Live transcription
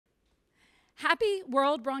Happy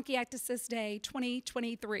World Bronchiectasis Day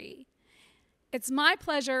 2023. It's my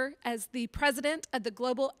pleasure as the president of the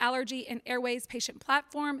Global Allergy and Airways Patient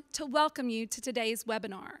Platform to welcome you to today's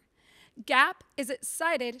webinar. GAAPP is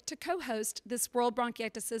excited to co-host this World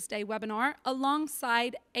Bronchiectasis Day webinar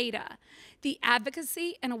alongside ADA, the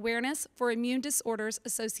Advocacy and Awareness for Immune Disorders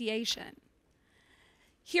Association.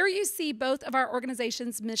 Here you see both of our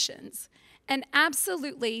organization's missions. And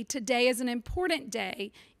absolutely, today is an important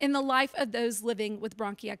day in the life of those living with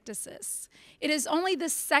bronchiectasis. It is only the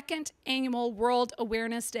second annual World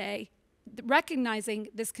Awareness Day recognizing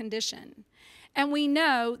this condition. And we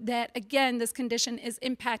know that, again, this condition is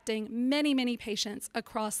impacting many, many patients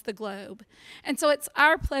across the globe. And so it's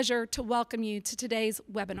our pleasure to welcome you to today's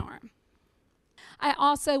webinar. I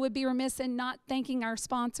also would be remiss in not thanking our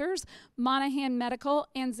sponsors, Monahan Medical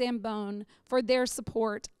and Zambon, for their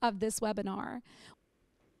support of this webinar.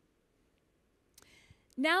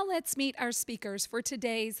 Now let's meet our speakers for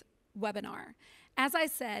today's webinar. As I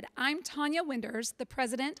said, I'm Tonya Winders, the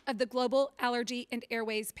president of the Global Allergy and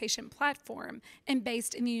Airways Patient Platform and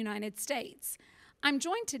based in the United States. I'm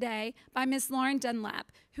joined today by Ms. Lauren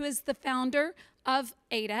Dunlap, who is the founder of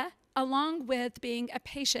ADA, along with being a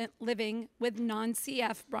patient living with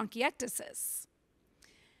non-CF bronchiectasis.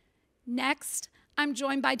 Next, I'm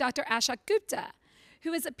joined by Dr. Ashok Gupta,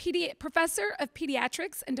 who is a professor of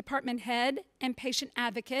pediatrics and department head and patient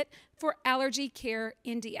advocate for Allergy Care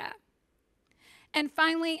India. And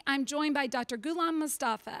finally, I'm joined by Dr. Ghulam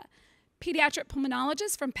Mustafa, pediatric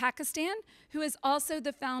pulmonologist from Pakistan, who is also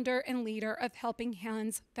the founder and leader of Helping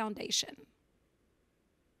Hands Foundation.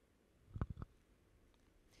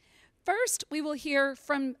 First, we will hear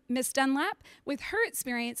from Ms. Dunlap with her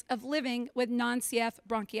experience of living with non-CF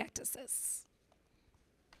bronchiectasis.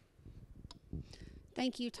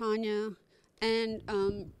 Thank you, Tonya.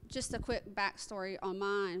 And just a quick backstory on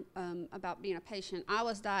mine about being a patient. I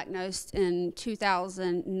was diagnosed in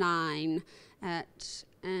 2009,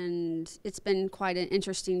 and it's been quite an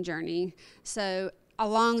interesting journey. So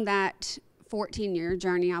along that 14-year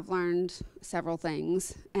journey, I've learned several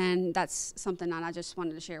things, and that's something that I just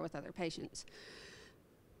wanted to share with other patients.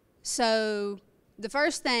 So the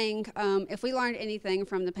first thing, if we learned anything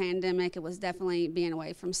from the pandemic, it was definitely being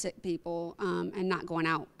away from sick people and not going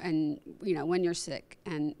out and, when you're sick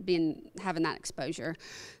and having that exposure.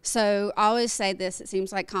 So I always say this, it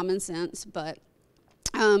seems like common sense, but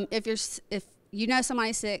if you know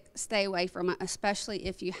somebody's sick, stay away from it, especially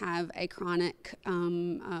if you have a chronic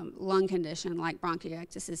lung condition like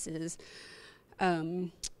bronchiectasis is,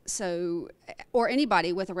 or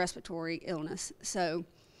anybody with a respiratory illness. So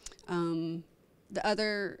the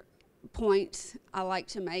other point I like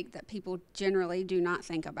to make that people generally do not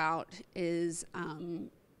think about is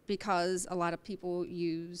because a lot of people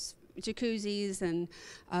use jacuzzis and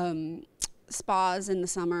spas in the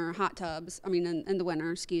summer, hot tubs, in the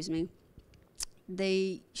winter, excuse me.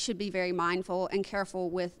 They should be very mindful and careful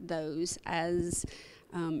with those, as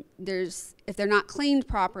if they're not cleaned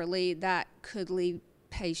properly, that could lead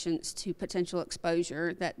patients to potential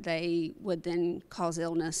exposure that they would then cause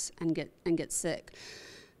illness and get sick.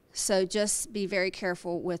 So just be very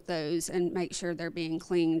careful with those and make sure they're being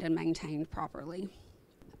cleaned and maintained properly.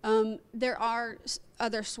 There are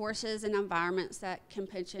other sources and environments that can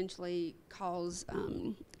potentially cause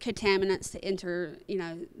contaminants to enter,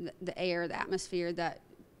 the air, the atmosphere, that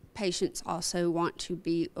patients also want to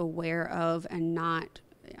be aware of and not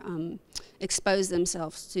expose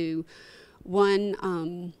themselves to.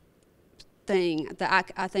 One thing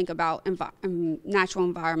that I think about natural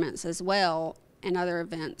environments as well and other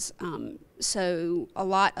events. So a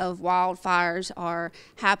lot of wildfires are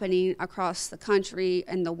happening across the country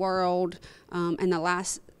and the world in the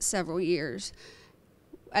last several years.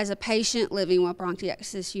 As a patient living with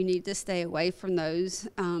bronchiectasis, you need to stay away from those,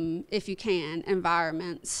 if you can,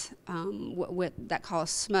 environments that cause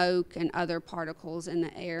smoke and other particles in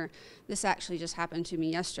the air. This actually just happened to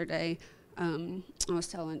me yesterday. I was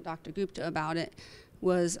telling Dr. Gupta about it.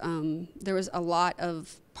 There was a lot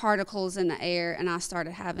of particles in the air, and I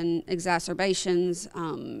started having exacerbations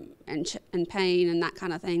and pain and that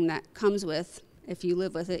kind of thing that comes with, if you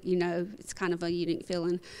live with it, it's kind of a unique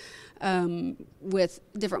feeling with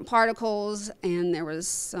different particles, and there was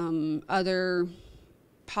some other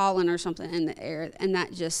pollen or something in the air, and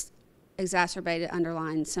that just exacerbated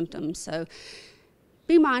underlying symptoms. So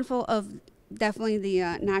be mindful of definitely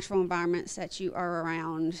the natural environments that you are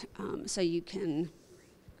around, so you can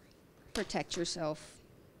protect yourself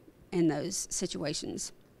in those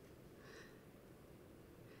situations.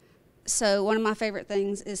 So one of my favorite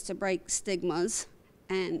things is to break stigmas,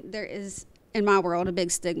 and there is, in my world, a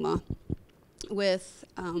big stigma with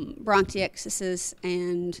bronchiectasis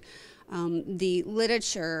and the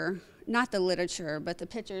literature, not the literature, but the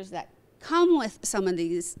pictures that come with some of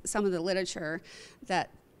the literature that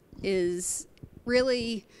is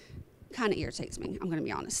really kind of irritates me, I'm going to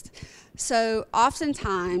be honest. So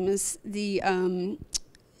oftentimes the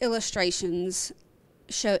illustrations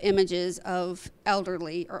show images of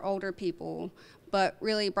elderly or older people, but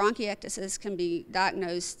really bronchiectasis can be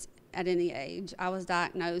diagnosed at any age. I was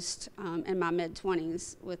diagnosed in my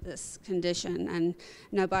mid-20s with this condition, and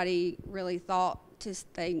nobody really thought to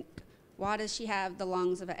think, why does she have the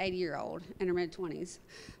lungs of an 80-year-old in her mid-20s?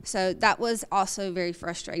 So that was also very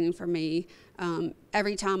frustrating for me.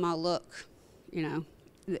 Every time I look, you know,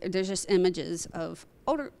 there's just images of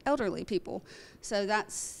elderly people. So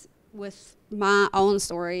that's, with my own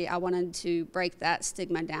story, I wanted to break that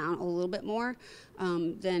stigma down a little bit more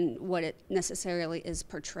than what it necessarily is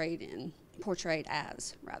portrayed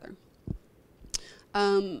as, rather.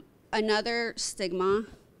 Another stigma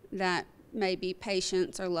that maybe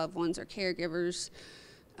patients or loved ones or caregivers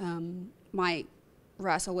might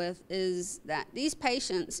wrestle with is that these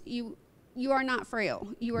patients, you are not frail.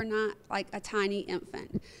 You are not like a tiny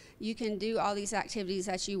infant. You can do all these activities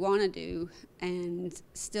that you want to do and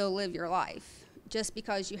still live your life. Just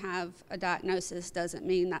because you have a diagnosis doesn't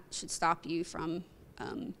mean that should stop you from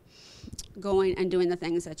going and doing the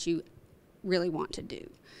things that you really want to do.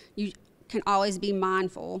 You can always be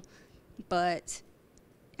mindful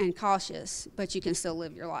and cautious, but you can still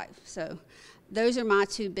live your life. So those are my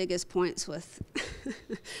two biggest points with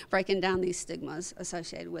breaking down these stigmas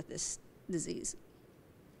associated with this disease.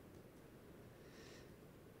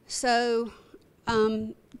 So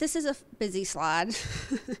this is a busy slide,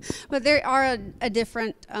 but there are a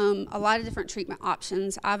lot of different treatment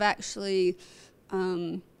options. I've actually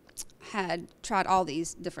had tried all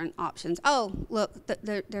these different options. Oh, look,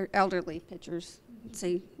 they're elderly pictures.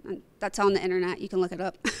 See, that's on the internet. You can look it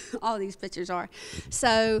up. All these pictures are.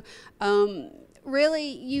 So really,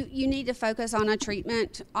 you need to focus on a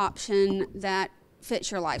treatment option that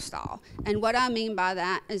fits your lifestyle. And what I mean by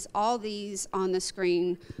that is all these on the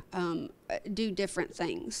screen do different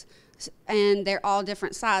things. And they're all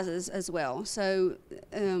different sizes as well. So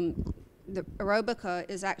the aerobica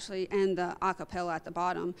is actually, and the acapella at the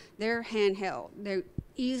bottom, they're handheld. They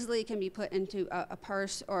easily can be put into a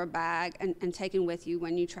purse or a bag and taken with you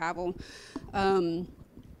when you travel.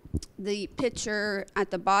 The picture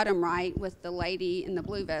at the bottom right with the lady in the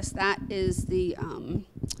blue vest, that is the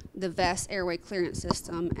vest airway clearance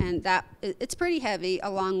system, and it's pretty heavy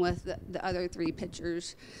along with the other three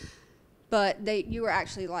pictures. But you were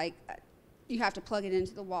actually like, you have to plug it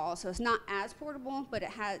into the wall, so it's not as portable, but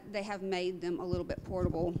they have made them a little bit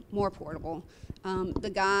more portable.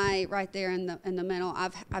 The guy right there in the middle,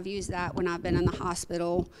 I've used that when I've been in the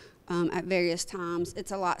hospital at various times.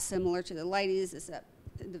 It's a lot similar to the ladies, except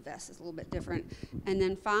the vest is a little bit different. And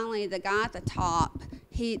then finally, the guy at the top,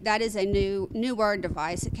 that is a newer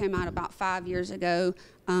device. It came out about 5 years ago.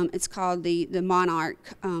 It's called the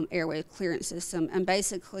Monarch airway clearance system, and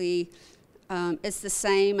basically it's the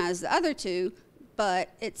same as the other two, but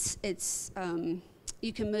it's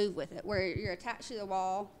you can move with it, where you're attached to the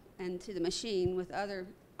wall and to the machine with other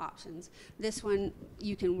options. This one,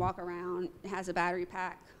 you can walk around. It has a battery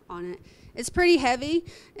pack on it. It's pretty heavy,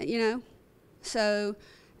 you know, so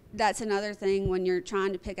that's another thing when you're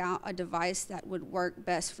trying to pick out a device that would work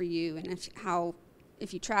best for you, and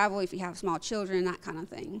if you travel, if you have small children, that kind of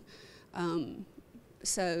thing.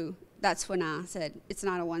 So that's when I said it's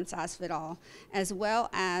not a one-size-fits-all, as well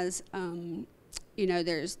as you know,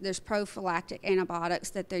 there's prophylactic antibiotics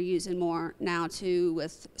that they're using more now too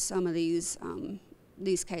with some of these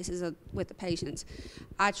cases with the patients.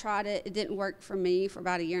 I tried it. It didn't work for me for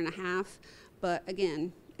about 1.5 years, but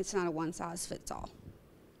again, it's not a one-size-fits-all.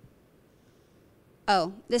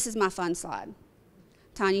 Oh, this is my fun slide.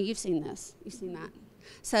 Tonya, you've seen this. You've seen that.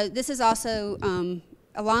 So this is also,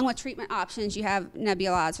 along with treatment options, you have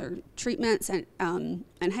nebulizer treatments and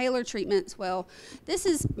inhaler treatments. Well, this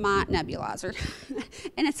is my nebulizer,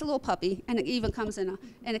 and it's a little puppy, and it even comes in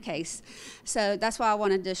a case. So that's why I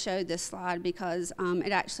wanted to show this slide, because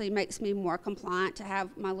it actually makes me more compliant to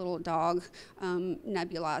have my little dog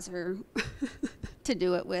nebulizer to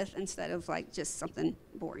do it with, instead of like just something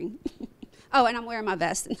boring. Oh, and I'm wearing my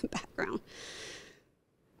vest in the background.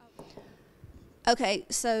 Okay,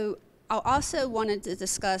 so I also wanted to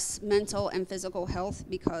discuss mental and physical health,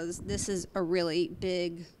 because this is a really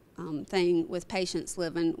big thing with patients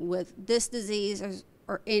living with this disease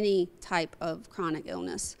or any type of chronic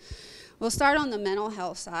illness. We'll start on the mental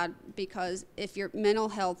health side, because if your mental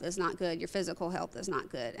health is not good, your physical health is not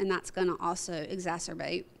good, and that's going to also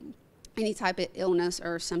exacerbate any type of illness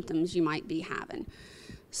or symptoms you might be having.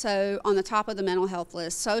 So on the top of the mental health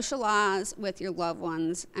list, socialize with your loved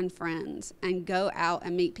ones and friends and go out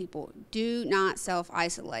and meet people. Do not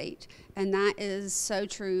self-isolate. And that is so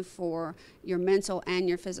true for your mental and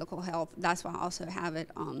your physical health. That's why I also have it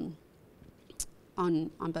on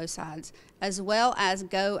both sides, as well as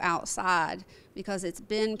go outside, because it's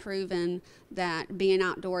been proven that being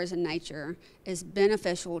outdoors in nature is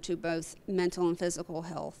beneficial to both mental and physical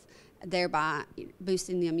health, thereby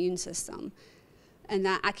boosting the immune system. And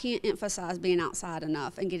that I can't emphasize being outside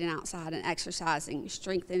enough, and getting outside and exercising,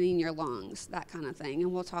 strengthening your lungs, that kind of thing.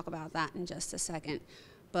 And we'll talk about that in just a second.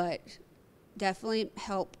 But definitely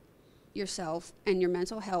help yourself and your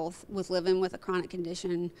mental health with living with a chronic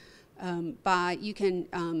condition. You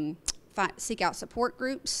can seek out support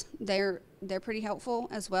groups. They're pretty helpful,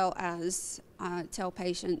 as well as tell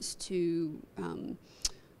patients to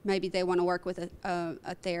maybe they want to work with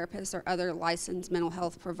a therapist or other licensed mental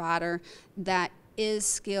health provider that is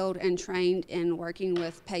skilled and trained in working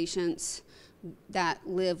with patients that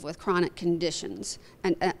live with chronic conditions,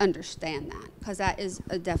 and understand that, because that is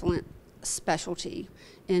a definite specialty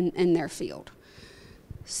in their field.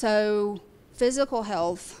 So physical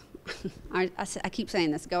health, I keep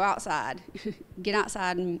saying this, go outside. Get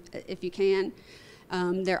outside if you can.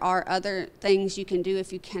 There are other things you can do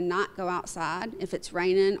if you cannot go outside. If it's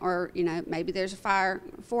raining, or maybe there's a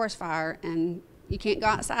forest fire, and you can't go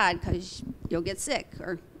outside because you'll get sick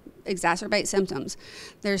or exacerbate symptoms.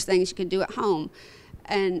 There's things you can do at home.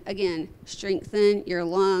 And again, strengthen your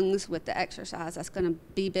lungs with the exercise. That's going to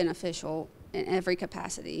be beneficial in every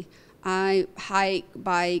capacity. I hike,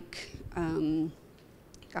 bike,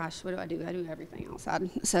 gosh, what do? I do everything outside.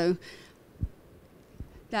 So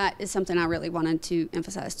that is something I really wanted to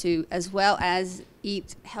emphasize too, as well as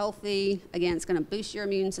eat healthy. Again, it's going to boost your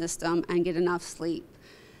immune system, and get enough sleep.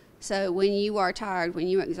 So when you are tired, when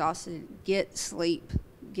you're exhausted, get sleep,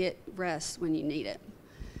 get rest when you need it.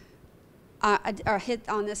 I hit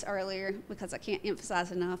on this earlier because I can't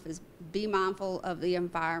emphasize enough, is be mindful of the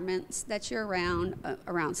environments that you're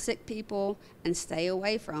around sick people, and stay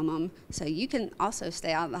away from them, so you can also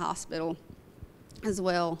stay out of the hospital as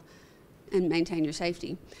well and maintain your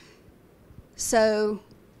safety. So,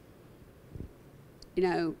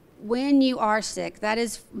 when you are sick, that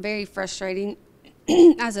is very frustrating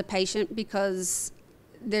as a patient, because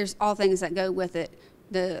there's all things that go with it,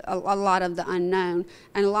 a lot of the unknown.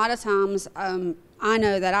 And a lot of times, I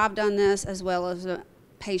know that I've done this, as well as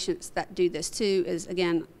patients that do this too, is,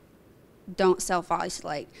 again, don't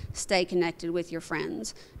self-isolate. Stay connected with your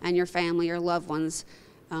friends and your family or loved ones,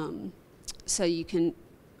 so you can,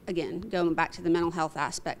 again, going back to the mental health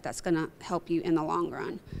aspect, that's going to help you in the long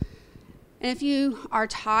run. And if you are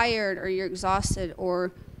tired, or you're exhausted,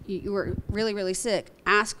 or you are really, really sick,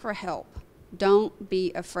 ask for help. Don't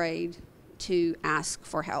be afraid to ask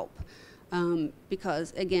for help,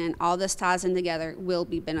 because, again, all this ties in together, will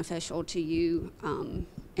be beneficial to you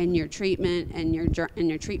in your treatment and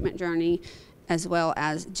your treatment journey, as well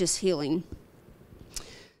as just healing.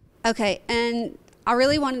 Okay, and I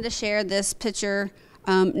really wanted to share this picture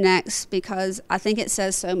next, because I think it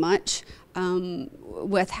says so much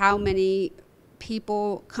with how many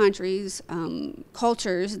people, countries,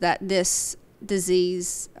 cultures that this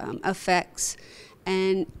disease affects.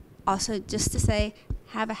 And also, just to say,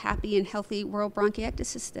 have a happy and healthy World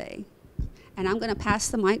Bronchiectasis Day. And I'm going to pass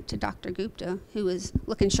the mic to Dr. Gupta, who is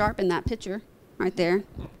looking sharp in that picture right there.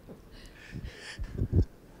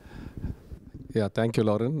 Yeah, thank you,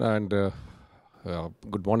 Lauren, and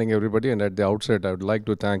good morning, everybody. And at the outset, I would like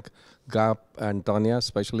to thank GAAPP and Tonya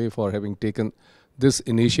especially for having taken this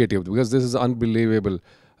initiative, because this is unbelievable.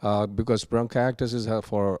 Because bronchiectasis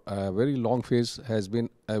for a very long phase has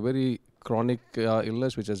been a very chronic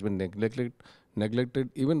illness which has been neglected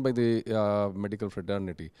even by the medical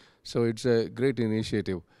fraternity. So it's a great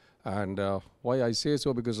initiative. And why I say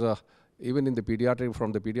so, because even in the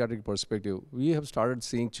from the pediatric perspective, we have started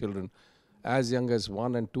seeing children as young as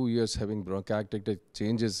 1 and 2 years having bronchiectatic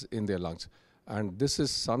changes in their lungs. And this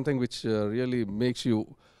is something which really makes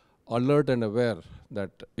you alert and aware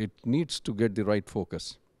that it needs to get the right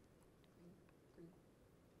focus.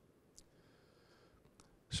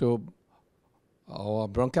 So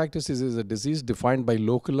bronchiectasis is a disease defined by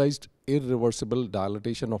localized irreversible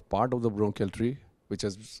dilatation of part of the bronchial tree, which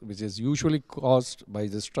is usually caused by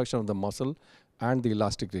destruction of the muscle and the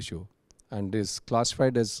elastic tissue, and is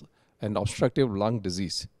classified as an obstructive lung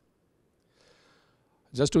disease.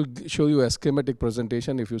 Just to show you a schematic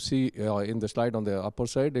presentation, if you see in the slide on the upper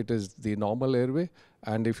side, it is the normal airway.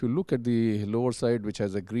 And if you look at the lower side, which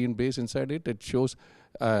has a green base inside it, it shows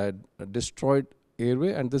a destroyed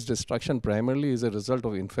airway, and this destruction primarily is a result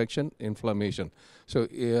of infection, inflammation. So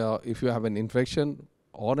if you have an infection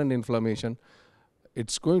or an inflammation,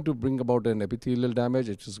 it's going to bring about an epithelial damage,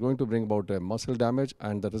 it is going to bring about a muscle damage,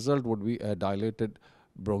 and the result would be a dilated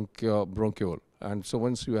bronchiole. And so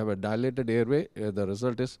once you have a dilated airway, the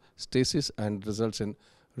result is stasis and results in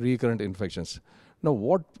recurrent infections. Now,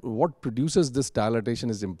 what produces this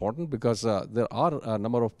dilatation is important, because there are a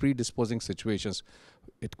number of predisposing situations.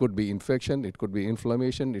 It could be infection, it could be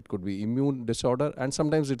inflammation, it could be immune disorder, and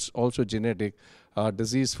sometimes it's also genetic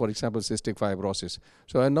disease, for example, cystic fibrosis.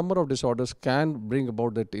 So a number of disorders can bring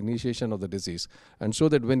about that initiation of the disease. And so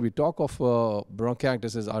that when we talk of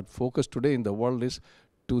bronchiectasis, our focus today in the world is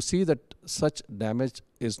to see that such damage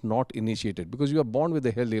is not initiated, because you are born with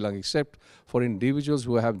a healthy lung, except for individuals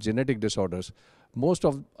who have genetic disorders. Most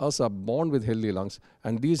of us are born with healthy lungs,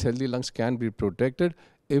 and these healthy lungs can be protected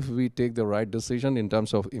if we take the right decision in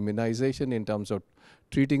terms of immunization, in terms of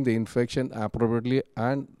treating the infection appropriately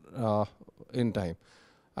and in time.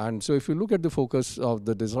 And so if you look at the focus of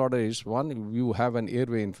the disorder is, one, you have an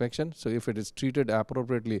airway infection. So if it is treated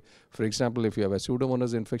appropriately, for example, if you have a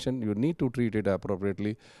pseudomonas infection, you need to treat it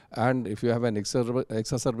appropriately. And if you have an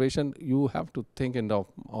exacerbation, you have to think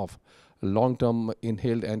of long-term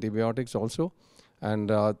inhaled antibiotics also.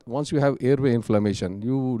 And once you have airway inflammation,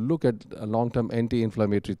 you look at long-term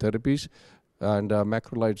anti-inflammatory therapies, and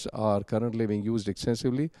macrolides are currently being used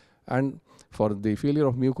extensively. And for the failure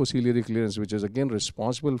of mucociliary clearance, which is again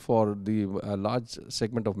responsible for the large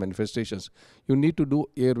segment of manifestations, you need to do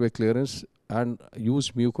airway clearance and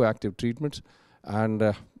use mucoactive treatments.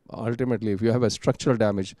 And ultimately, if you have a structural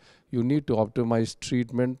damage, you need to optimize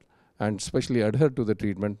treatment and especially adhere to the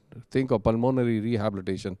treatment. Think of pulmonary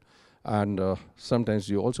rehabilitation. And sometimes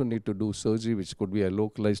you also need to do surgery, which could be a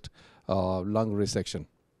localized lung resection.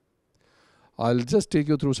 I'll just take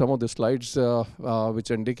you through some of the slides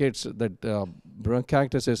which indicates that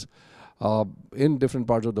bronchiectasis in different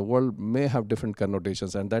parts of the world may have different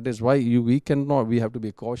connotations, and that is why we have to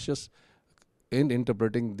be cautious in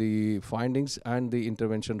interpreting the findings and the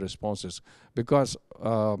intervention responses, because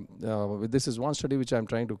this is one study which I'm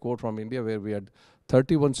trying to quote from India, where we had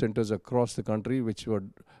 31 centers across the country which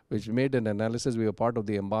made an analysis. We were part of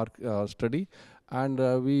the EMBARK study, and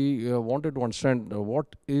we wanted to understand what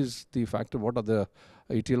is the factor, what are the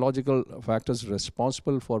etiological factors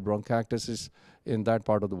responsible for bronchiectasis in that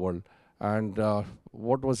part of the world. And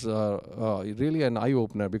what was really an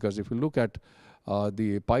eye-opener, because if you look at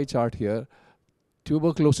the pie chart here,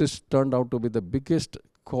 tuberculosis turned out to be the biggest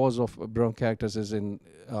cause of bronchiectasis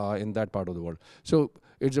in that part of the world. So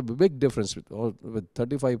it's a big difference with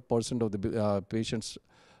 35% of the patients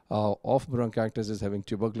of bronchiectasis having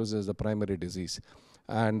tuberculosis as the primary disease.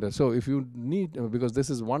 And so if you need, because this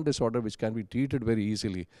is one disorder which can be treated very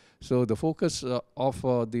easily, so the focus of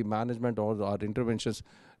the management or our interventions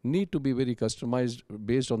need to be very customized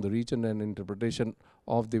based on the region and interpretation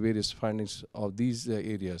of the various findings of these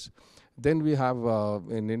areas. Then we have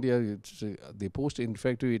in India, it's the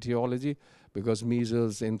post-infective etiology, because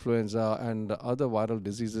measles, influenza, and other viral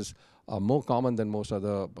diseases are more common than most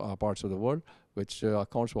other parts of the world, which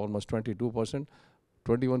accounts for almost 22%.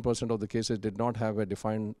 21% of the cases did not have a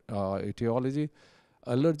defined etiology.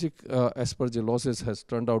 Allergic aspergillosis has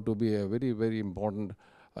turned out to be a very, very important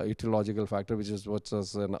etiological factor, which is what's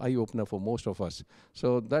an eye-opener for most of us.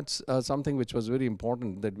 So that's something which was very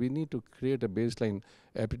important, that we need to create a baseline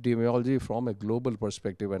epidemiology from a global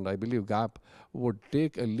perspective, and I believe GAAPP would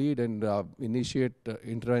take a lead and initiate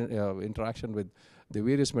interaction with the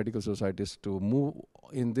various medical societies to move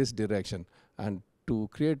in this direction and to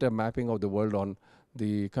create a mapping of the world on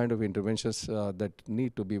the kind of interventions that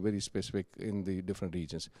need to be very specific in the different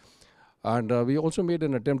regions. And we also made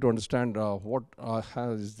an attempt to understand what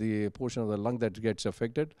has the portion of the lung that gets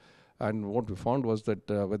affected. And what we found was that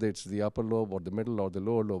whether it's the upper lobe or the middle or the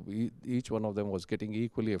lower lobe, each one of them was getting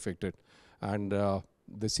equally affected. And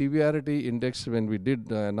the severity index, when we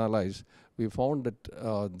did analyze, we found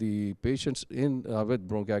that the patients with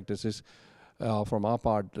bronchiectasis from our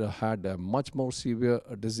part had a much more severe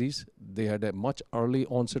disease. They had a much early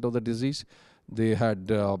onset of the disease.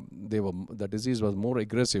 The disease was more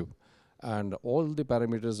aggressive. And all the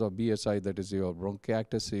parameters of BSI, that is your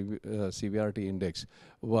bronchiectasis severity index,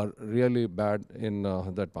 were really bad in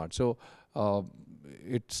that part. So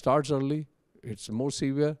it starts early, it's more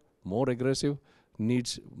severe, more aggressive,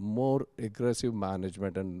 needs more aggressive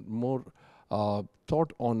management and more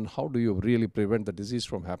thought on how do you really prevent the disease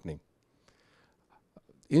from happening.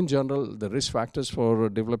 In general, the risk factors for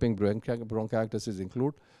developing bronchiectasis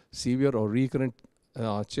include severe or recurrent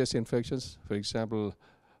chest infections, for example,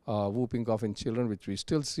 whooping cough in children, which we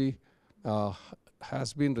still see,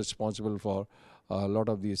 has been responsible for a lot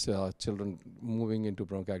of these children moving into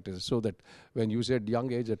bronchiectasis. So that when you said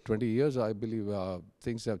young age at 20 years, I believe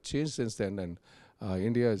things have changed since then, and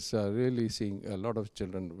India is really seeing a lot of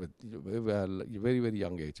children with very, very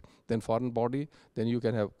young age. Then foreign body, then you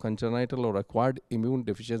can have congenital or acquired immune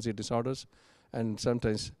deficiency disorders, and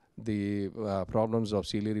sometimes the problems of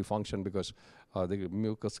ciliary function because the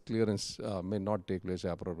mucus clearance may not take place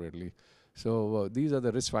appropriately. So these are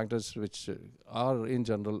the risk factors which are in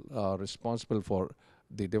general responsible for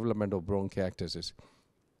the development of bronchiectasis.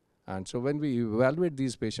 And so when we evaluate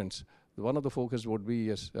these patients, one of the focus would be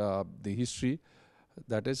the history,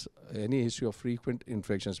 that is any history of frequent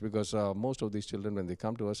infections, because most of these children, when they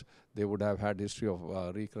come to us, they would have had history of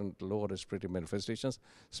recurrent lower respiratory manifestations,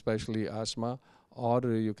 especially asthma, or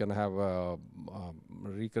you can have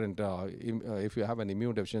recurrent, if you have an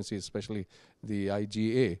immune deficiency, especially the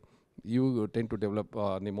IgA, you tend to develop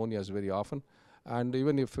pneumonias very often. And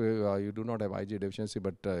even if you do not have IgA deficiency,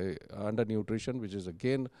 but undernutrition, which is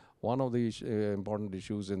again one of the important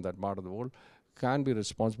issues in that part of the world, can be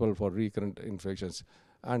responsible for recurrent infections.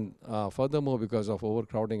 And furthermore, because of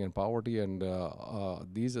overcrowding and poverty and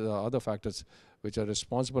these are other factors which are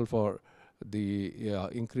responsible for the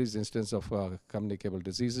increased incidence of communicable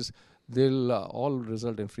diseases, they'll all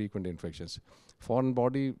result in frequent infections. Foreign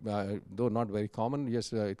body, though not very common,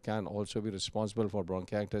 yes, it can also be responsible for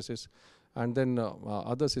bronchiectasis. And then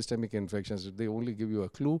other systemic infections, they only give you a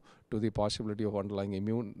clue to the possibility of underlying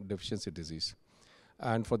immune deficiency disease.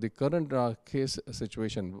 And for the current case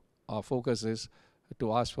situation, our focus is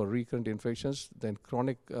to ask for recurrent infections, then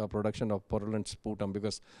chronic production of purulent sputum,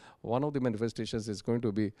 because one of the manifestations is going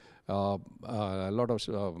to be a lot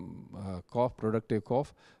of cough, productive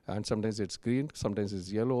cough, and sometimes it's green, sometimes it's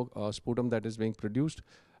yellow sputum that is being produced.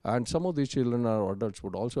 And some of these children or adults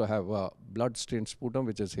would also have blood-stained sputum,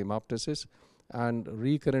 which is hemoptysis, and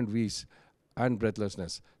recurrent wheeze and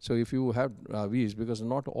breathlessness. So if you have wheeze, because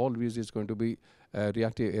not all wheeze is going to be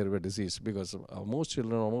reactive airway disease, because most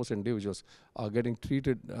children or most individuals are getting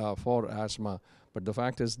treated for asthma, but the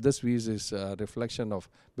fact is this wheeze is a reflection of,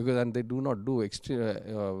 because and they do not do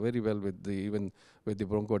very well with even with the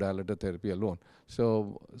bronchodilator therapy alone.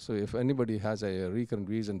 So if anybody has a recurrent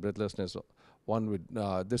wheeze and breathlessness, one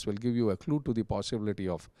would this will give you a clue to the possibility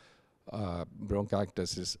of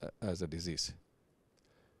bronchiectasis as a disease.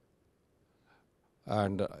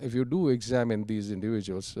 And if you do examine these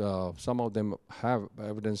individuals, some of them have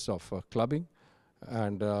evidence of clubbing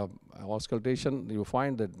and auscultation. You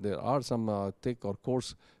find that there are some thick or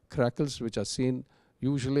coarse crackles which are seen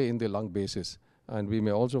usually in the lung bases, and we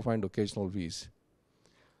may also find occasional wheeze.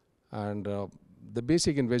 And the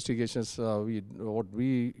basic investigations, what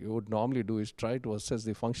we would normally do is try to assess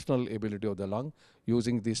the functional ability of the lung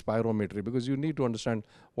using the spirometry, because you need to understand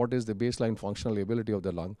what is the baseline functional ability of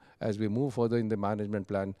the lung. As we move further in the management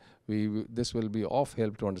plan, this will be of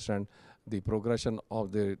help to understand the progression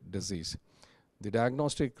of the disease. The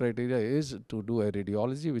diagnostic criteria is to do a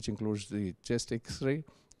radiology, which includes the chest X-ray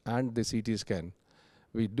and the CT scan.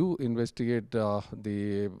 We do investigate for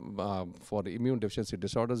the immune deficiency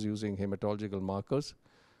disorders using hematological markers.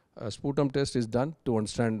 A sputum test is done to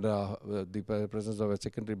understand the presence of a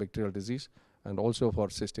secondary bacterial disease, and also for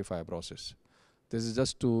cystic fibrosis. This is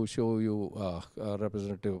just to show you a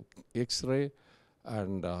representative X-ray,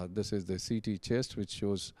 and this is the CT chest, which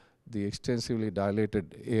shows the extensively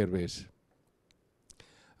dilated airways.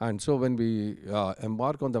 And so when we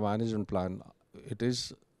embark on the management plan, it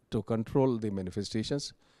is to control the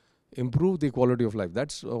manifestations, improve the quality of life.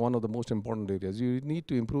 That's one of the most important areas. You need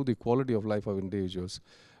to improve the quality of life of individuals,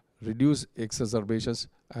 reduce exacerbations,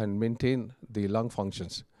 and maintain the lung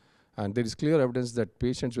functions. And there is clear evidence that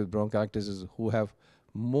patients with bronchiectasis who have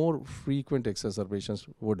more frequent exacerbations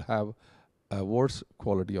would have a worse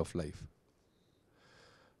quality of life.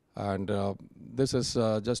 And this is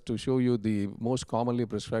just to show you the most commonly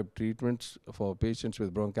prescribed treatments for patients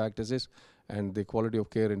with bronchiectasis and the quality of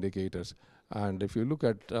care indicators. And if you look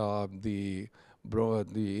at the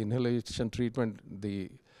inhalation treatment, the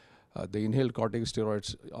inhaled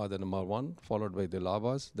corticosteroids are the number one, followed by the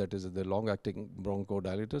LABAs, that is the long-acting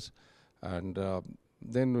bronchodilators. And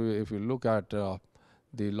then if you look at the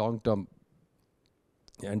long-term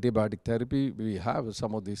antibiotic therapy, we have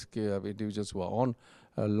some of these individuals who are on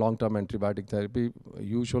long-term antibiotic therapy,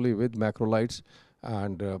 usually with macrolides,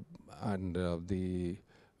 and the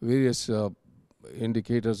various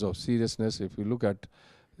indicators of seriousness. If you look at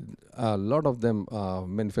a lot of them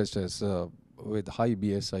manifest as with high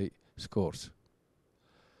BSI scores.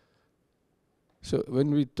 So when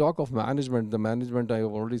we talk of management, the management I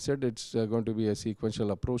have already said it's going to be a sequential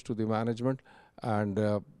approach to the management,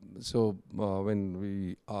 and when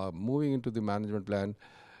we are moving into the management plan,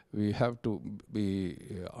 we have to be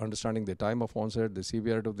understanding the time of onset, the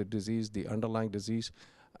severity of the disease, the underlying disease.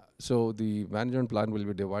 So the management plan will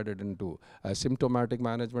be divided into symptomatic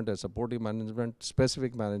management, supportive management,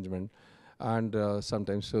 specific management, and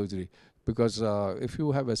sometimes surgery. Because if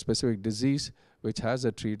you have a specific disease which has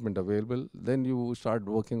a treatment available, then you start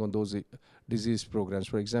working on those disease programs.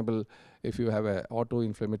 For example, if you have an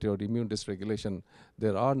auto-inflammatory or immune dysregulation,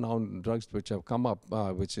 there are now drugs which have come up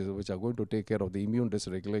which are going to take care of the immune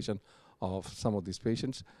dysregulation of some of these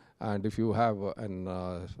patients. And if you have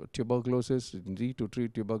tuberculosis, you need to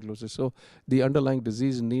treat tuberculosis. So the underlying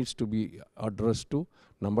disease needs to be addressed too.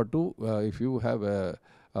 Number two, if you have a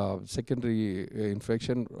secondary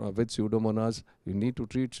infection with Pseudomonas, you need to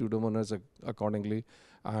treat Pseudomonas accordingly.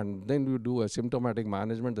 And then you do a symptomatic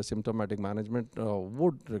management. The symptomatic management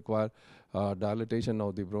would require dilatation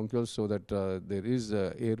of the bronchioles so that there is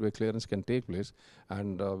airway clearance can take place.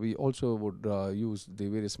 And we also would use the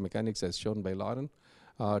various mechanics as shown by Lauren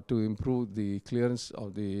to improve the clearance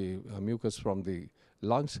of the mucus from the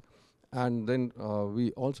lungs. And then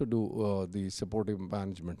we also do the supportive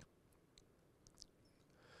management.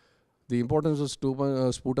 The importance of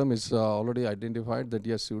sputum is already identified, that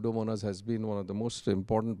yes, Pseudomonas has been one of the most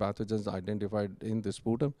important pathogens identified in the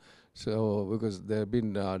sputum. So because there have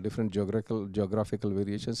been different geographical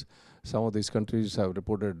variations. Some of these countries have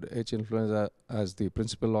reported H. influenza as the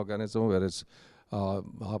principal organism, whereas a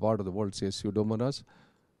part of the world says Pseudomonas.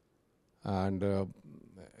 And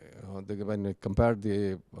when you compare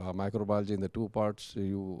the microbiology in the two parts,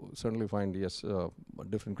 you certainly find, yes,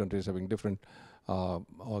 different countries having different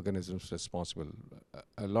organisms responsible.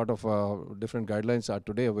 A lot of different guidelines are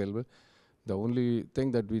today available. The only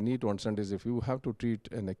thing that we need to understand is if you have to treat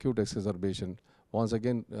an acute exacerbation, once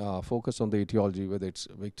again, focus on the etiology, whether it's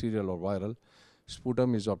bacterial or viral.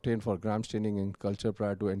 Sputum is obtained for gram staining in culture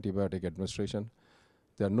prior to antibiotic administration.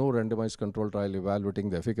 There are no randomized control trial evaluating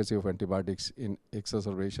the efficacy of antibiotics in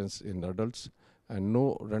exacerbations in adults, and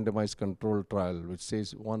no randomized control trial which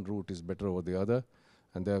says one route is better over the other.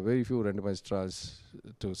 And there are very few randomized trials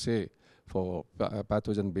to say for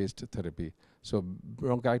pathogen-based therapy. So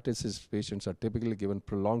bronchiectasis patients are typically given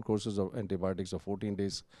prolonged courses of antibiotics of 14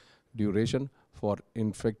 days duration for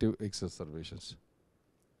infective exacerbations.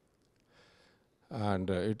 And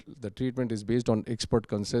the treatment is based on expert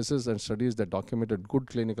consensus and studies that documented good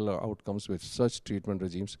clinical outcomes with such treatment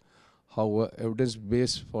regimes. However, evidence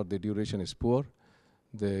base for the duration is poor.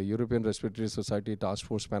 The European Respiratory Society Task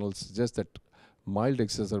Force panel suggests that mild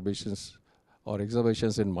exacerbations or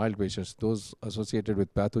exacerbations in mild patients, those associated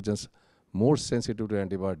with pathogens more sensitive to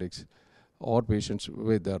antibiotics, or patients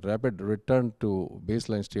with a rapid return to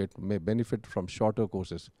baseline state may benefit from shorter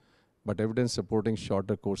courses. But evidence supporting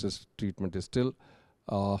shorter courses treatment is still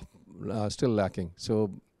lacking.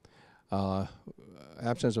 So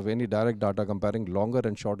absence of any direct data comparing longer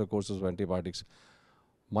and shorter courses of antibiotics,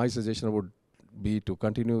 my suggestion would be to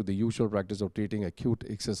continue the usual practice of treating acute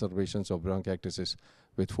exacerbations of bronchiectasis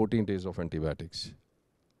with 14 days of antibiotics.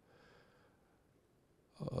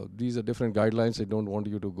 These are different guidelines. I don't want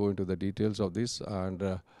you to go into the details of this.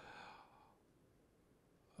 And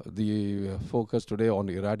the focus today on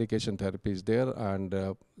eradication therapy is there.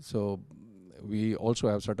 And so we also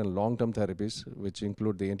have certain long-term therapies, which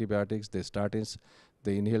include the antibiotics, the statins,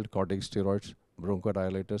 the inhaled corticosteroids,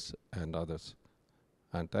 bronchodilators, and others.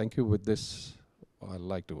 And thank you. With this, I'd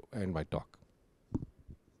like to end my talk.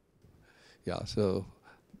 Yeah, so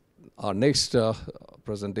our next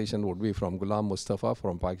presentation would be from Ghulam Mustafa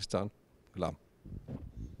from Pakistan. Ghulam.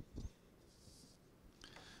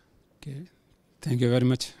 Okay, thank you very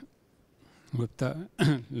much, Gupta,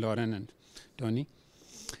 Lauren, and Tony.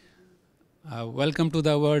 Welcome to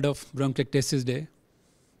the World of Bronchiectasis Day.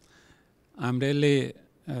 I'm really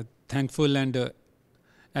thankful, and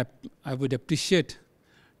I would appreciate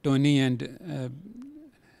Tony and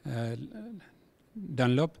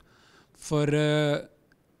Dunlap for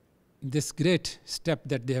this great step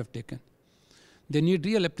that they have taken. They need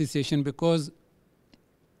real appreciation because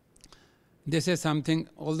this is something,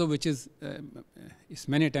 although which is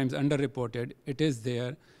many times underreported, it is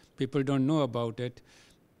there. People don't know about it.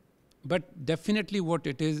 But definitely what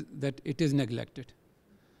it is, that it is neglected.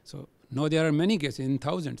 So now there are many cases, in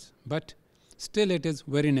thousands, but still it is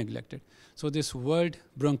very neglected. So this World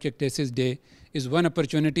Bronchiectasis Day is one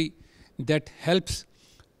opportunity that helps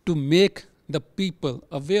to make the people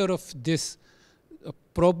aware of this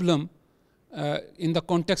problem in the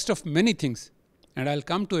context of many things. And I'll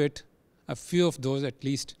come to it, a few of those at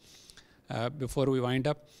least, before we wind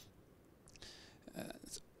up.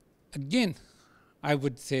 Again, I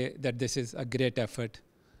would say that this is a great effort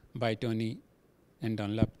by Tonya and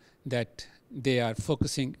Dunlap, that they are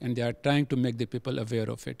focusing and they are trying to make the people aware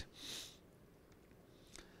of it.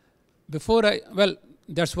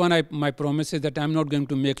 That's one my promise is that I'm not going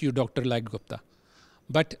to make you doctor like Gupta.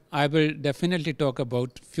 But I will definitely talk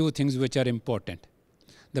about few things which are important.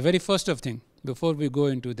 The very first of thing, before we go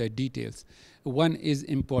into the details, one is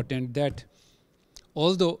important that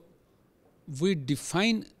although we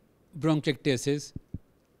define bronchiectasis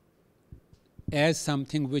as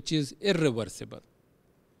something which is irreversible,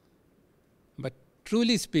 but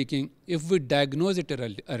truly speaking, if we diagnose it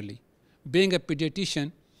early, being a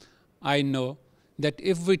pediatrician, I know that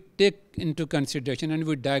if we take into consideration and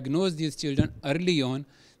we diagnose these children early on,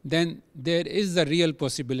 then there is a real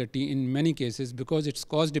possibility in many cases, because it's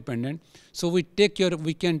cause dependent. So we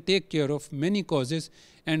can take care of many causes,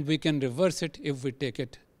 and we can reverse it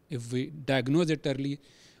if we diagnose it early,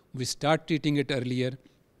 we start treating it earlier,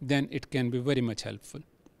 then it can be very much helpful.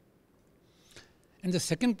 And the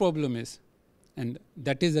second problem is, and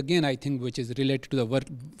that is again I think which is related to the World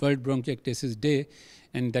Bronchiectasis Day,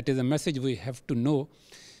 and that is a message we have to know,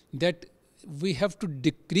 that we have to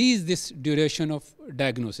decrease this duration of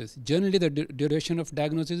diagnosis. Generally, the duration of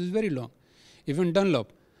diagnosis is very long. Even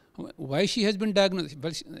Dunlop, why she has been diagnosed?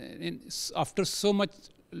 Well, after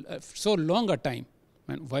so long a time,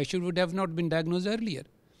 why she would have not been diagnosed earlier?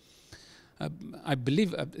 I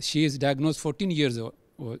believe she is diagnosed 14 years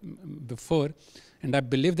before, and I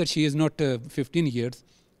believe that she is not 15 years.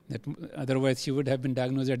 That otherwise she would have been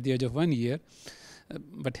diagnosed at the age of 1 year.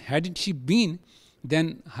 But had she been,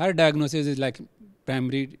 then her diagnosis is like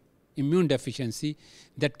primary immune deficiency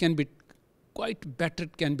that can be quite better,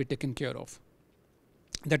 can be taken care of.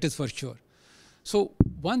 That is for sure. So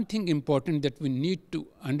one thing important that we need to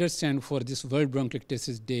understand for this World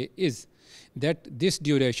Bronchiectasis Day is that this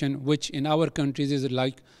duration, which in our countries is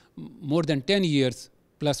like more than 10 years,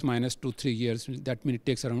 plus minus 2-3 years, that means it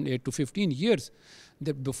takes around 8 to 15 years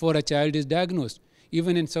before a child is diagnosed.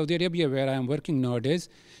 Even in Saudi Arabia, where I am working nowadays,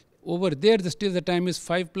 over there still the time is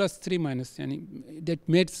 5 plus 3 minus, and that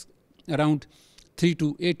makes around 3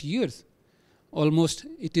 to 8 years. Almost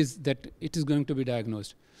it is going to be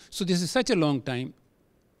diagnosed. So this is such a long time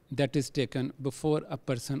that is taken before a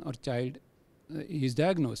person or child is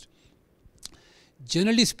diagnosed.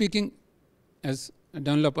 Generally speaking, as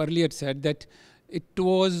Dunlop earlier said, that it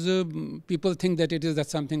was, people think that it is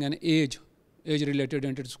something, an age related,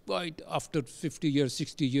 and it's quite after 50 years,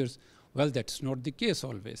 60 years. Well, that's not the case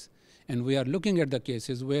always. And we are looking at the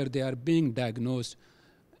cases where they are being diagnosed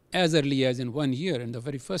as early as in 1 year, in the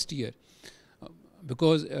very first year,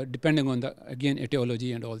 because depending on the, again,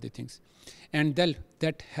 etiology and all the things. And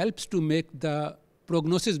that helps to make the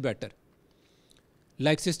prognosis better.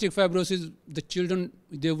 Like cystic fibrosis, the children,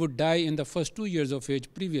 they would die in the first 2 years of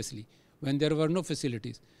age previously, when there were no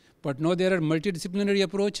facilities. But now there are multidisciplinary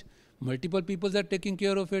approach, multiple people are taking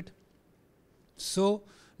care of it. So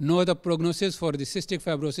now the prognosis for the cystic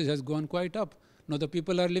fibrosis has gone quite up. Now the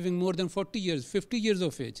people are living more than 40 years, 50 years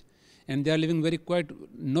of age, and they are living very quite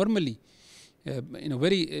normally.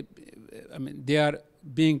 They are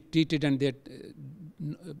being treated and they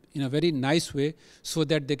in a very nice way, so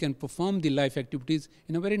that they can perform the life activities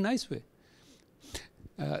in a very nice way.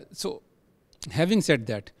 So having said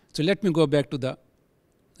that, so let me come back to the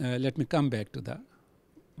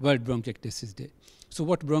World Bronchiectasis Day. So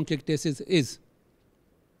what bronchiectasis is?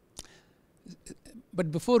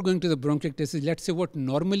 But before going to the bronchiectasis, let's say what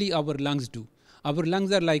normally our lungs do. Our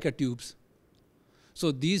lungs are like a tubes.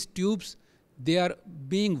 So these tubes, they are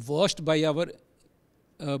being washed by our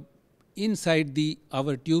inside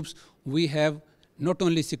our tubes. We have not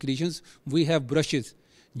only secretions, we have brushes,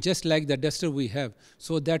 just like the duster we have.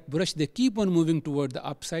 So that brush, they keep on moving toward the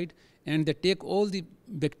upside, and they take all the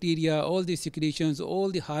bacteria, all the secretions, all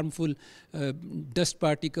the harmful dust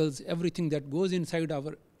particles, everything that goes inside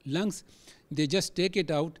our lungs, they just take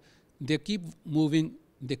it out. They keep moving,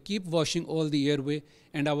 they keep washing all the airway,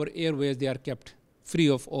 and our airways, they are kept free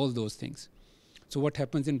of all those things. So what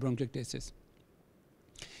happens in bronchiectasis?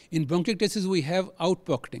 In bronchiectasis, we have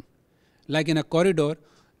outpocketing. Like in a corridor,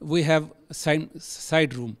 we have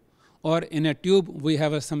side room, or in a tube, we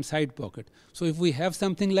have some side pocket. So if we have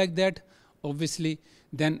something like that, obviously,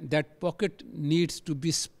 then that pocket needs to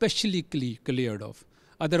be specially cleared off.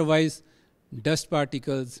 Otherwise, dust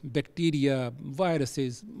particles, bacteria,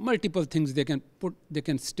 viruses, multiple things they can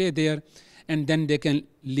stay there, and then they can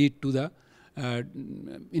lead to the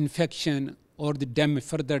infection or the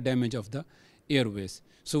further damage of the airways.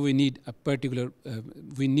 So we need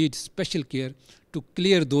we need special care to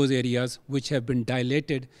clear those areas which have been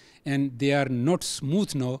dilated and they are not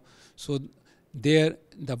smooth now. So the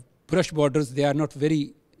brush borders, they are not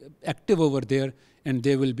very active over there, and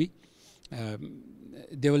they will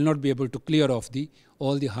not be able to clear off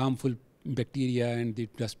all the harmful bacteria and the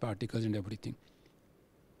dust particles and everything.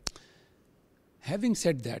 Having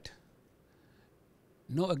said that,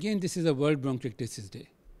 now again this is a World Bronchiectasis Day.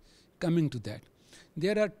 Coming to that,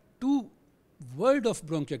 there are two world of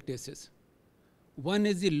bronchiectasis. One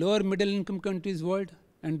is the lower middle income countries world,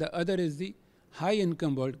 and the other is the high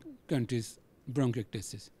income world countries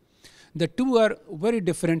bronchiectasis. The two are very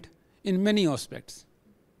different in many aspects.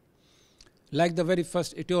 Like the very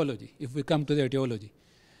first etiology, if we come to the etiology.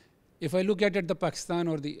 If I look at the Pakistan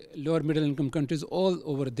or the lower middle income countries, all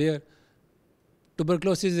over there,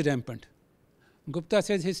 tuberculosis is rampant. Gupta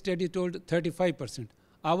says his study told 35%.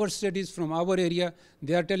 Our studies from our area,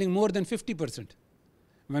 they are telling more than 50%.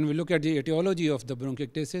 When we look at the etiology of the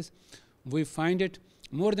bronchiectasis, we find it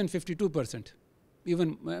more than 52%.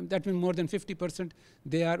 Even that means more than 50%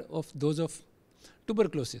 they are of those of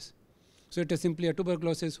tuberculosis. So it is simply a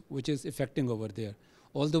tuberculosis which is affecting over there.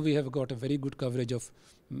 Although we have got a very good coverage of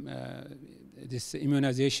this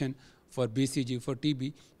immunization for BCG, for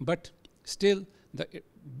TB, but still the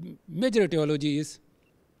major etiology is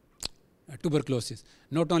tuberculosis.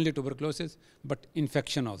 Not only tuberculosis, but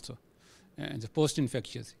infection also, and the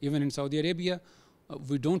post-infectious. Even in Saudi Arabia,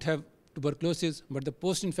 we don't have tuberculosis, but the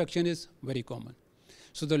post-infection is very common.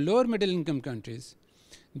 So the lower middle income countries,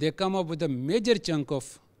 they come up with a major chunk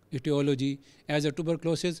of etiology as a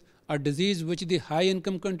tuberculosis, a disease which the high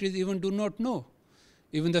income countries even do not know.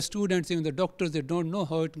 Even the students, even the doctors, they don't know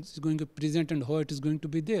how it is going to present and how it is going to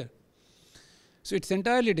be there. So it's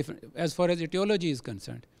entirely different as far as etiology is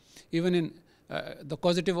concerned. Even in the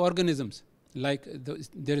causative organisms, like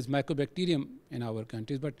there is mycobacterium in our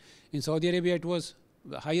countries, but in Saudi Arabia it was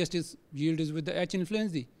the highest yield is with the H.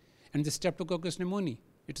 influenzae and the Streptococcus pneumoniae.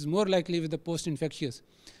 It is more likely with the post-infectious.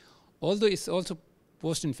 Although it's also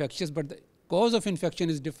post-infectious, but the cause of infection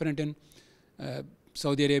is different in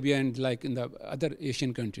Saudi Arabia and like in the other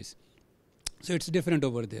Asian countries. So it's different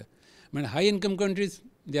over there. But high-income countries,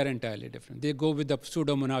 they are entirely different. They go with the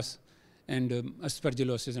Pseudomonas and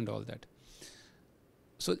aspergillosis and all that.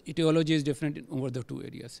 So etiology is different over the two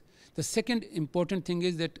areas. The second important thing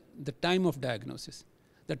is that the time of diagnosis.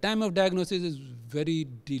 The time of diagnosis is very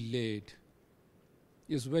delayed,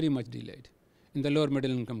 is very much delayed in the lower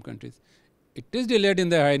middle income countries. It is delayed in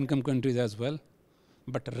the high income countries as well,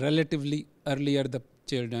 but relatively earlier the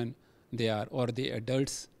children they are, or the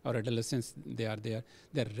adults or adolescents they are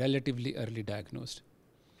relatively early diagnosed.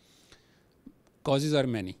 Causes are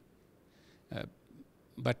many.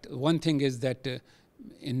 But one thing is that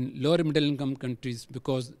in lower middle income countries,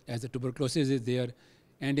 because as the tuberculosis is there,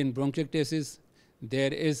 and in bronchiectasis,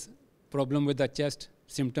 there is problem with the chest,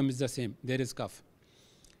 symptom is the same, there is cough.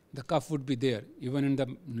 The cough would be there, even in the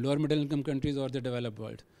lower middle income countries or the developed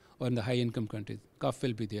world, or in the high income countries, cough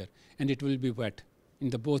will be there, and it will be wet. In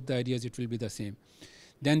both the areas, it will be the same.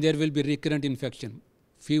 Then there will be recurrent infection,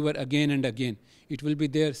 fever again and again. It will be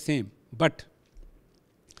there, same. But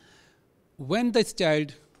when this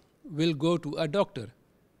child will go to a doctor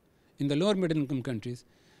in the lower middle income countries,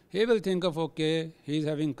 he will think of, okay, he is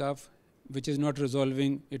having cough, which is not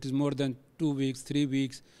resolving. It is more than 2 weeks, 3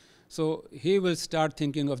 weeks. So he will start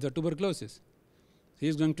thinking of the tuberculosis. He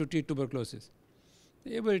is going to treat tuberculosis.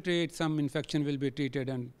 He will treat, some infection will be treated,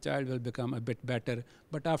 and child will become a bit better.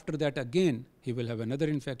 But after that, again, he will have another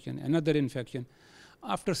infection, another infection.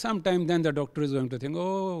 After some time, then the doctor is going to think,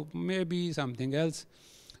 oh, maybe something else.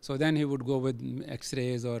 So then he would go with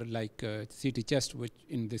X-rays or like CT chest, which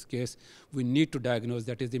in this case we need to diagnose.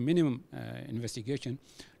 That is the minimum investigation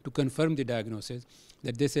to confirm the diagnosis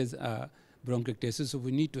that this is bronchiectasis. So we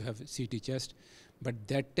need to have a CT chest, but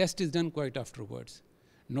that test is done quite afterwards,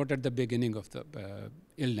 not at the beginning of the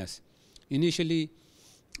illness. Initially,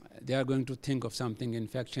 they are going to think of something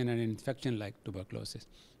infection and infection like tuberculosis.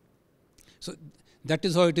 So that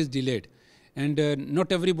is how it is delayed, and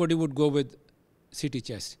not everybody would go with CT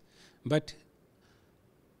chest, but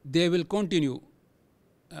they will continue.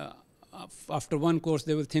 After one course,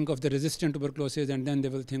 they will think of the resistant tuberculosis, and then they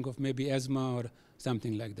will think of maybe asthma or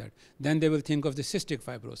something like that. Then they will think of the cystic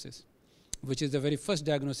fibrosis, which is the very first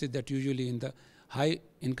diagnosis that usually in the high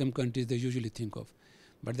income countries they usually think of.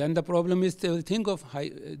 But then the problem is they will think of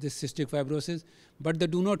this cystic fibrosis, but they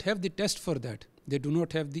do not have the test for that. They do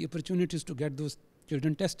not have the opportunities to get those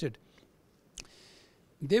children tested.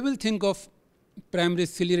 They will think of primary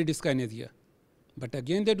ciliary dyskinesia, but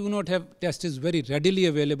again they do not have tests very readily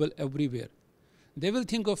available everywhere. They will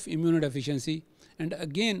think of immunodeficiency, and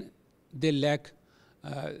again they lack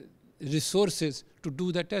resources to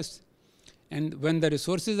do the tests. And when the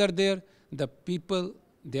resources are there, the people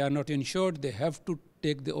they are not insured, they have to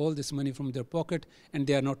take all this money from their pocket, and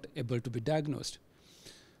they are not able to be diagnosed.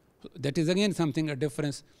 That is again something, a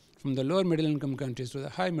difference from the lower middle income countries to the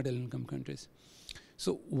high middle income countries.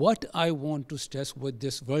 So what I want to stress with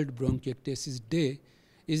this World Bronchiectasis Day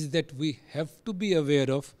is that we have to be aware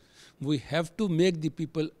of, we have to make the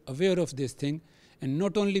people aware of this thing, and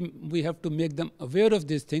not only we have to make them aware of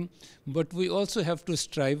this thing, but we also have to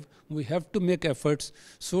strive, we have to make efforts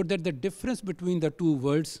so that the difference between the two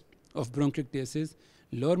worlds of bronchiectasis,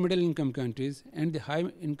 lower middle income countries and the high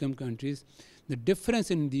income countries, the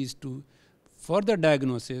difference in these two for the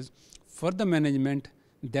diagnosis, for the management,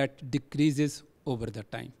 that decreases over the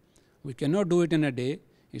time. We cannot do it in a day.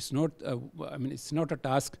 It's not, it's not a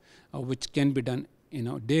task which can be done in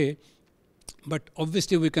a day, but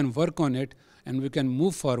obviously we can work on it and we can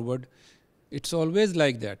move forward. It's always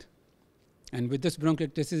like that. And with this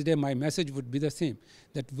Bronchiectasis Day, my message would be the same,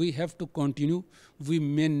 that we have to continue. We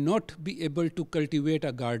may not be able to cultivate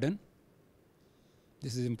a garden.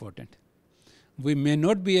 This is important. We may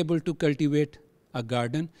not be able to cultivate a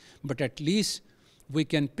garden, but at least we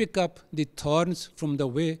can pick up the thorns from the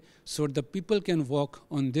way so the people can walk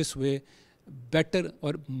on this way better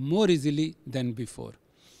or more easily than before.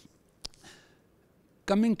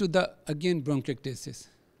 Coming to the, again, bronchiectasis.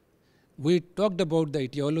 We talked about the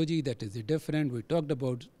etiology, that is different. We talked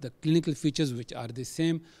about the clinical features, which are the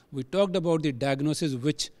same. We talked about the diagnosis,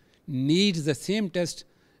 which needs the same test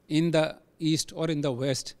in the East or in the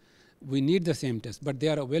West. We need the same test, but they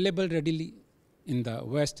are available readily in the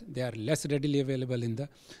West. They are less readily available in the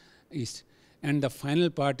East. And the final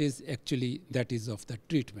part is actually that is of the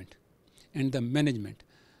treatment and the management.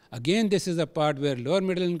 Again, this is a part where lower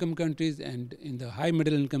middle income countries and in the high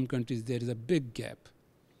middle income countries, there is a big gap.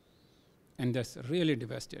 And that's really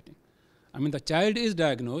devastating. I mean, the child is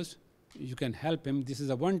diagnosed. You can help him. This is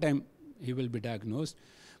a one time he will be diagnosed.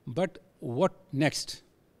 But what next?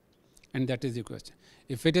 And that is the question.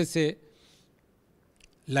 If it is, say,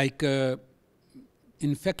 like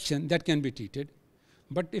infection, that can be treated.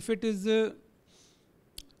 But if it is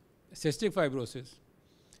cystic fibrosis,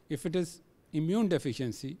 if it is immune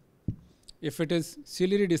deficiency, if it is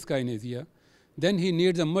ciliary dyskinesia, then he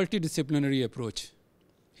needs a multidisciplinary approach.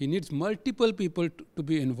 He needs multiple people to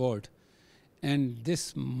be involved. And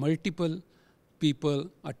this multiple people,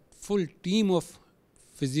 a full team of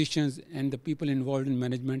physicians and the people involved in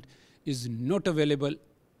management is not available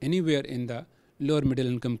anywhere in the lower middle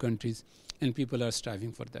income countries, and people are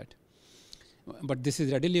striving for that. But this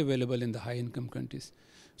is readily available in the high income countries.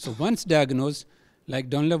 So once diagnosed, like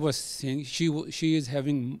Dunlap was saying, she is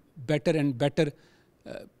having better and better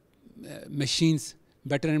machines,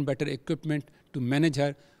 better and better equipment to manage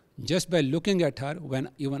her. Just by looking at her, when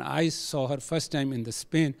even I saw her first time in the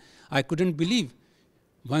Spain, I couldn't believe.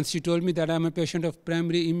 Once she told me that I'm a patient of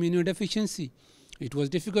primary immunodeficiency, it was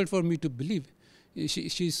difficult for me to believe.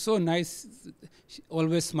 She's so nice,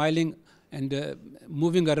 always smiling and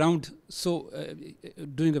moving around. So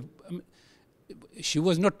she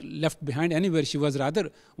was not left behind anywhere. She was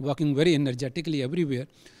rather walking very energetically everywhere.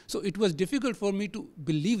 So it was difficult for me to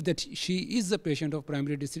believe that she is a patient of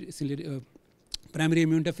primary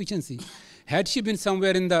immune deficiency. Had she been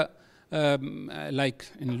somewhere in the like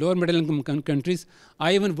in lower middle income countries,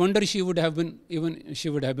 I even wonder she would have been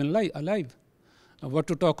alive. What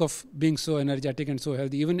to talk of being so energetic and so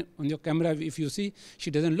healthy. Even on your camera, if you see,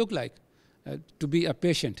 she doesn't look like to be a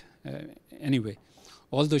patient anyway.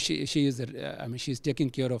 Although she is, she's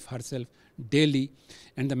taking care of herself daily,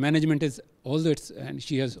 and the management is, and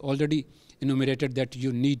she has already enumerated that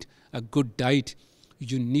you need a good diet,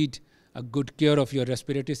 you need a good care of your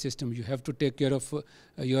respiratory system, you have to take care of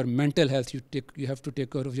your mental health, you have to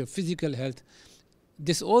take care of your physical health.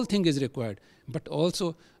 This whole thing is required, but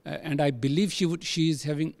also, and I believe she is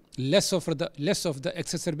having less of the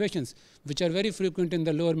exacerbations, which are very frequent in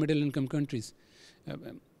the lower middle income countries.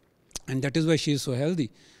 And that is why she is so healthy.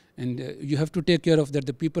 And you have to take care of that.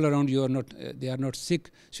 The people around you they are not sick.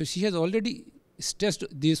 So she has already stressed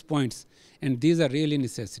these points, and these are really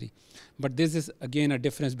necessary. But this is again a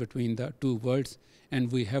difference between the two worlds,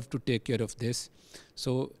 and we have to take care of this.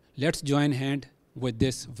 So let's join hand with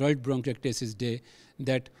this World Bronchiectasis Day,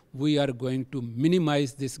 that we are going to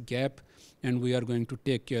minimize this gap, and we are going to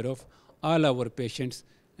take care of all our patients,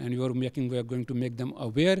 and we are going to make them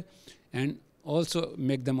aware, and also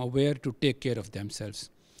make them aware to take care of themselves.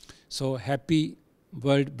 So happy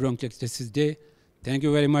World Bronchiectasis Day. Thank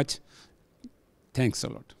you very much. Thanks a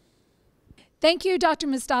lot. Thank you, Dr.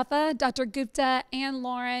 Mustafa, Dr. Gupta, and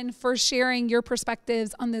Lauren for sharing your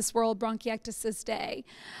perspectives on this World Bronchiectasis Day.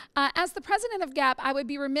 As the president of GAAPP, I would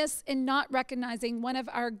be remiss in not recognizing one of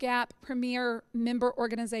our GAAPP premier member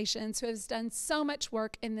organizations who has done so much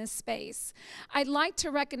work in this space. I'd like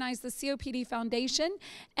to recognize the COPD Foundation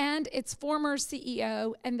and its former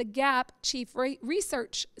CEO and the GAAPP Chief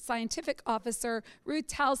Research Scientific Officer, Ruth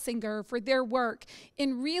Talsinger, for their work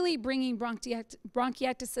in really bringing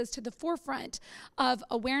bronchiectasis to the forefront of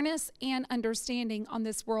awareness and understanding on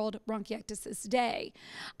this World Bronchiectasis Day.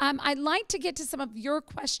 I'd like to get to some of your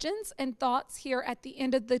questions and thoughts here at the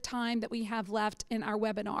end of the time that we have left in our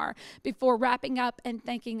webinar before wrapping up and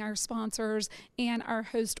thanking our sponsors and our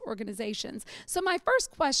host organizations. So my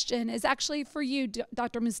first question is actually for you,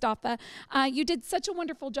 Dr. Mustafa. You did such a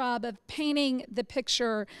wonderful job of painting the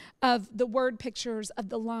picture of the word pictures of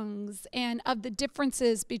the lungs and of the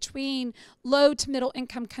differences between low to middle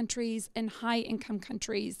income countries and high income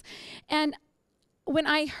countries. And when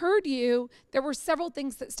I heard you, there were several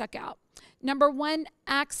things that stuck out. Number one,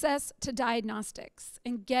 access to diagnostics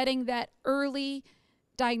and getting that early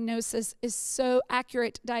diagnosis is so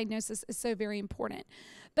accurate diagnosis is so very important.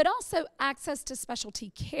 But also access to specialty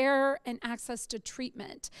care and access to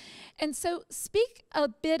treatment. And so speak a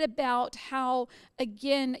bit about how,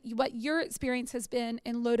 again, what your experience has been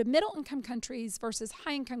in low to middle income countries versus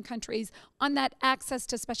high income countries on that access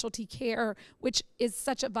to specialty care, which is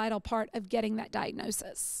such a vital part of getting that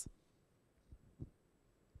diagnosis.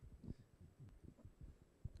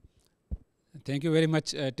 Thank you very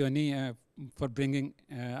much, Tony, for bringing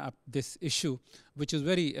up this issue, which is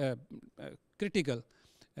very critical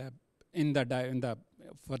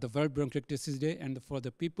for the World Bronchiectasis Day and for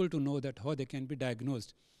the people to know that how they can be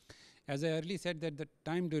diagnosed. As I earlier said, that the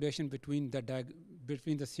time duration between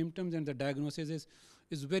the symptoms and the diagnosis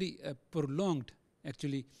is very prolonged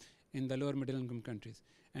actually in the lower middle income countries.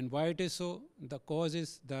 And why it is so? The cause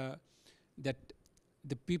is that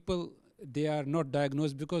the people, they are not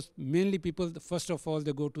diagnosed because mainly people, first of all,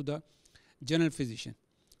 they go to the general physician.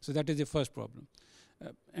 So that is the first problem.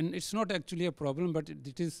 And it's not actually a problem, but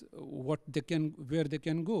it is where they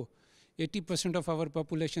can go. 80% of our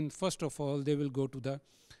population, first of all, they will go to the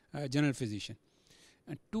general physician.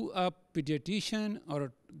 And to a pediatrician,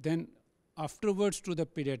 or then afterwards to the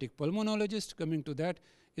pediatric pulmonologist, coming to that,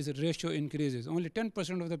 is a ratio increases. Only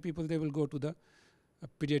 10% of the people, they will go to the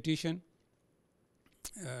pediatrician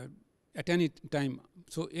at any time.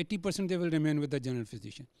 So 80% they will remain with the general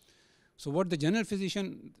physician. So what the general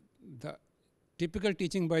physician, the typical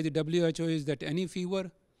teaching by the WHO is that any fever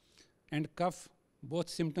and cough, both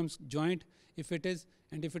symptoms joint, if it is,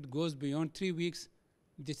 and if it goes beyond 3 weeks,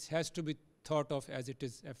 this has to be thought of as if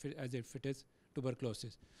it is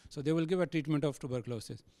tuberculosis. So they will give a treatment of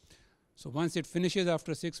tuberculosis. So once it finishes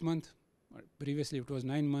after 6 months, previously it was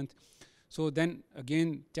 9 months, so then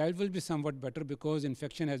again child will be somewhat better because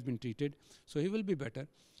infection has been treated, so he will be better.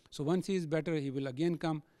 So once he is better, he will again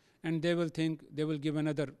come, and they will think they will give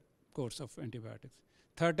another course of antibiotics.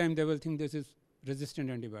 Third time they will think this is resistant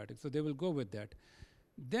antibiotics, so they will go with that.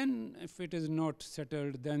 Then if it is not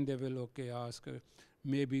settled, then they will ask,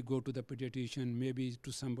 maybe go to the pediatrician, maybe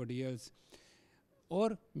to somebody else,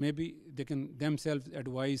 or maybe they can themselves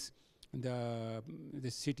advise the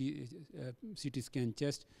CT scan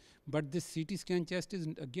chest. But this CT scan chest is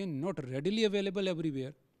again not readily available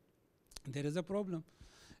everywhere. There is a problem.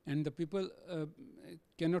 And the people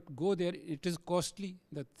cannot go there. It is costly.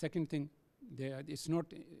 The second thing, it's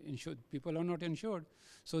not insured. People are not insured.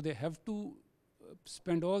 So they have to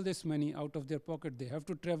spend all this money out of their pocket. They have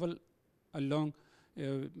to travel long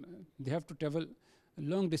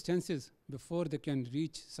distances before they can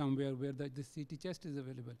reach somewhere where the CT chest is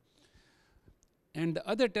available. And the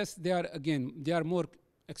other tests, they are more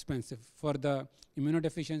expensive. For the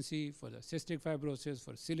immunodeficiency, for the cystic fibrosis,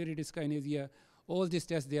 for ciliary dyskinesia, all these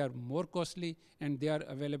tests, they are more costly, and they are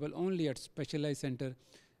available only at specialized center.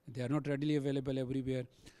 They are not readily available everywhere.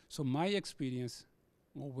 So my experience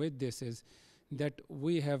with this is that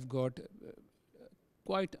we have got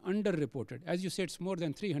quite underreported. As you said, it's more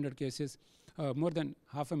than 300 cases, more than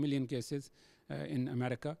 500,000 cases in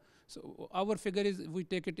America. So our figure is, we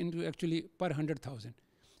take it into actually per 100,000.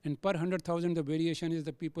 And per 100,000, the variation is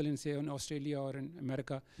the people in, say, in Australia or in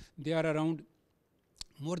America, they are around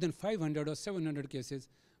more than 500 or 700 cases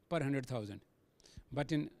per 100,000.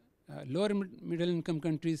 But in lower middle income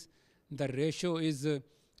countries, the ratio is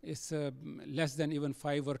less than even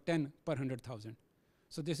 5 or 10 per 100,000.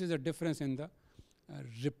 So this is a difference in the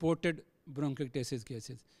reported bronchiectasis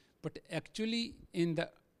cases. But actually in the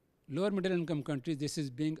lower middle income countries, this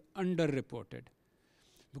is being underreported.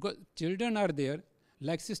 Because children are there,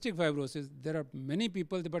 Like cystic fibrosis, there are many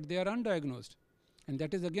people, but they are undiagnosed. And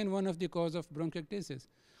that is again one of the cause of bronchiectasis.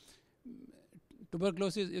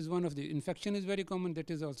 Tuberculosis is one of the, infection is very common, that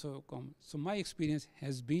is also common. So my experience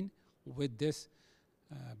has been with this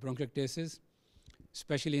bronchiectasis,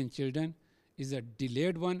 especially in children, is a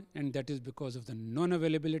delayed one, and that is because of the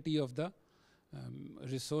non-availability of the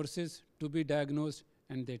resources to be diagnosed,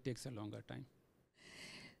 and that takes a longer time.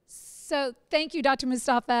 So thank you, Dr.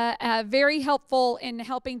 Mustafa. Very helpful in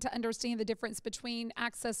helping to understand the difference between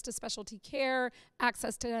access to specialty care,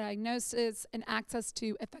 access to diagnosis, and access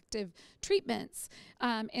to effective treatments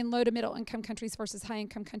in low to middle income countries versus high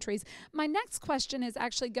income countries. My next question is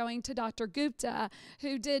actually going to Dr. Gupta,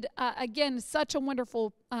 who did, again, such a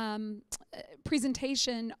wonderful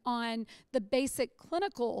presentation on the basic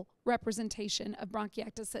clinical representation of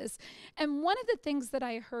bronchiectasis. And one of the things that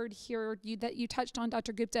I heard here that you touched on,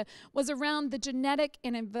 Dr. Gupta, was around the genetic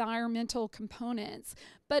and environmental components,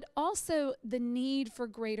 but also the need for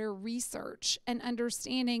greater research and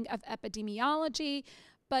understanding of epidemiology,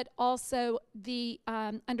 but also the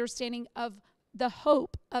understanding of the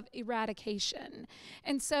hope of eradication.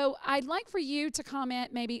 And so I'd like for you to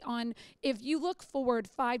comment maybe on, if you look forward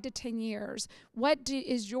 5 to 10 years, what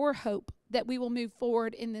is your hope that we will move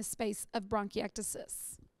forward in this space of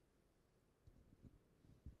bronchiectasis?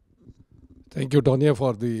 Thank you, Tonya,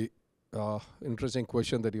 for the interesting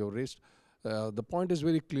question that you raised. The point is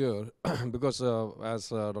very clear because as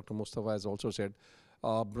Dr. Mustafa has also said,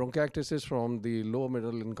 bronchiectasis from the low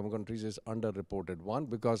middle income countries is underreported. One,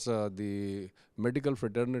 because the medical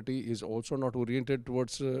fraternity is also not oriented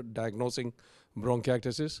towards diagnosing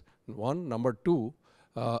bronchiectasis. One. Number two,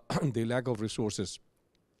 the lack of resources.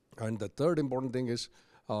 And the third important thing is,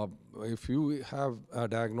 if you have a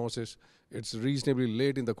diagnosis, it's reasonably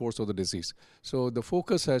late in the course of the disease. So the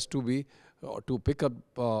focus has to be to pick up,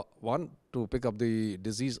 one, to pick up the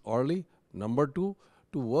disease early. Number two,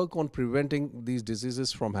 to work on preventing these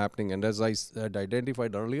diseases from happening. And as I had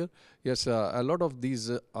identified earlier, yes, a lot of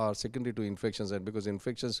these are secondary to infections, and because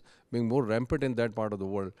infections being more rampant in that part of the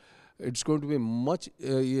world, it's going to be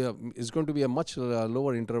a much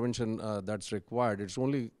lower intervention that's required. It's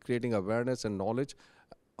only creating awareness and knowledge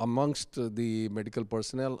amongst the medical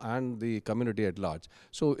personnel and the community at large.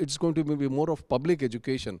 So it's going to be more of public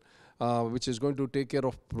education, which is going to take care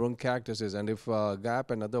of bronchiectasis. And if GAAPP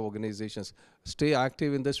and other organizations stay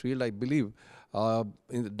active in this field, I believe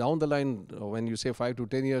down the line, when you say 5 to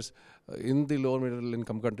 10 years, in the lower middle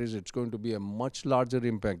income countries, it's going to be a much larger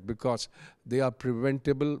impact because they are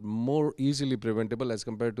preventable, more easily preventable as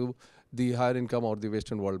compared to the higher income or the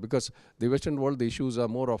Western world. Because the Western world, the issues are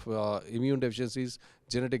more of immune deficiencies,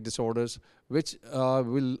 genetic disorders, which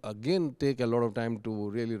will again take a lot of time to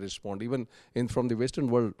really respond. Even from the Western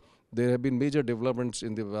world, there have been major developments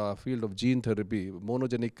in the field of gene therapy.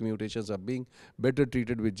 Monogenic mutations are being better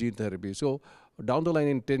treated with gene therapy. So down the line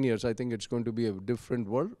in 10 years, I think it's going to be a different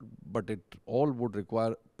world, but it all would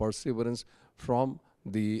require perseverance from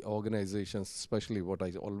the organizations, especially what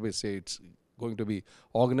I always say, it's going to be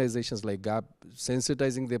organizations like GAAPP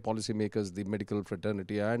sensitizing their policymakers, the medical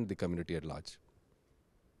fraternity, and the community at large.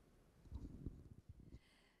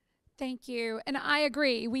 Thank you. And I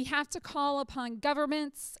agree. We have to call upon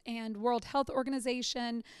governments and World Health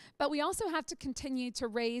Organization, but we also have to continue to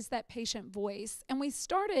raise that patient voice. And we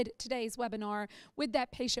started today's webinar with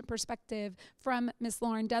that patient perspective from Ms.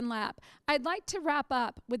 Lauren Dunlap. I'd like to wrap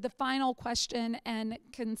up with the final question and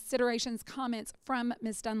considerations, comments from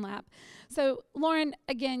Ms. Dunlap. So Lauren,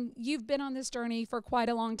 again, you've been on this journey for quite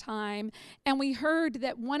a long time, and we heard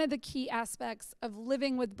that one of the key aspects of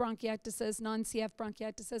living with bronchiectasis, non-CF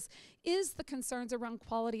bronchiectasis, is the concerns around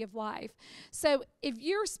quality of life. So if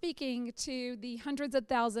you're speaking to the hundreds of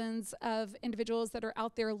thousands of individuals that are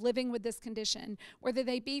out there living with this condition, whether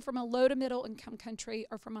they be from a low to middle income country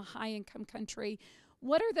or from a high income country,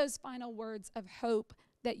 what are those final words of hope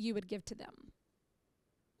that you would give to them?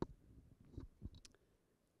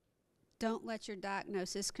 Don't let your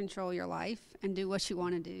diagnosis control your life, and do what you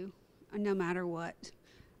want to do, no matter what.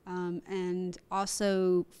 And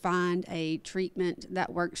also find a treatment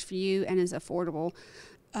that works for you and is affordable.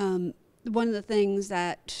 One of the things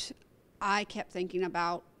that I kept thinking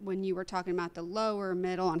about when you were talking about the lower,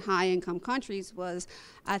 middle, and high income countries was,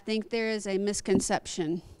 I think there is a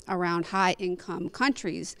misconception around high income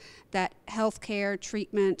countries that healthcare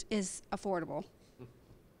treatment is affordable.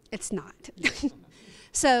 It's not.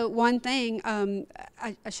 So one thing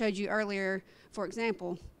I showed you earlier, for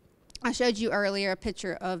example, I showed you earlier a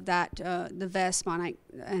picture of that, the vest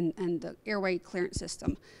and the airway clearance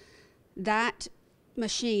system. That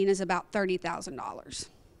machine is about $30,000.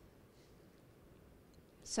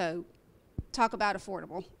 So talk about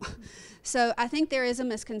affordable. So I think there is a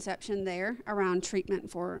misconception there around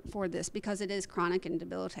treatment for this because it is chronic and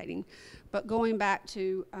debilitating. But going back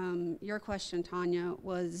to your question, Tonya,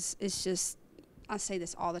 it's just, I say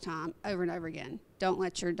this all the time, over and over again. Don't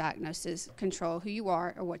let your diagnosis control who you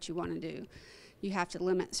are or what you want to do. You have to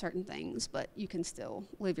limit certain things, but you can still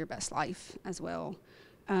live your best life as well.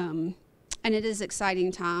 And it is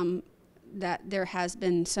exciting time that there has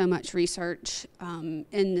been so much research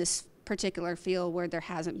in this particular field where there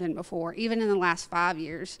hasn't been before. Even in the last 5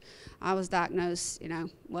 years, I was diagnosed,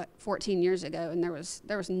 14 years ago, and there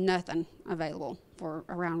was nothing available for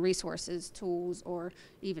around resources, tools, or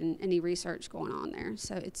even any research going on there.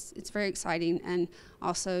 So it's very exciting, and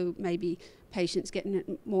also maybe patients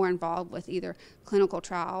getting more involved with either clinical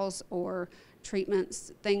trials or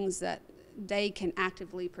treatments, things that they can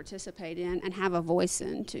actively participate in and have a voice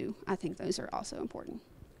in too. I think those are also important.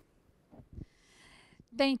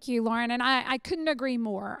 Thank you, Lauren, and I couldn't agree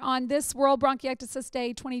more. On this World Bronchiectasis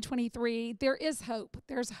Day 2023, there is hope.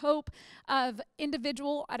 There's hope at an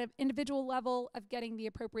individual level of getting the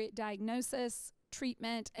appropriate diagnosis,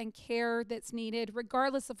 treatment, and care that's needed,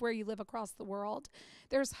 regardless of where you live across the world.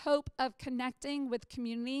 There's hope of connecting with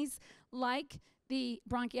communities like the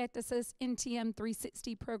Bronchiectasis NTM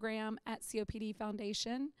 360 program at COPD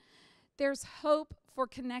Foundation. There's hope for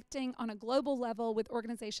connecting on a global level with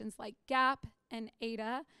organizations like GAAPP and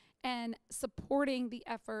ADA and supporting the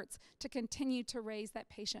efforts to continue to raise that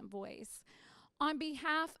patient voice. On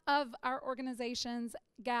behalf of our organizations,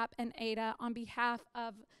 GAAPP and ADA, on behalf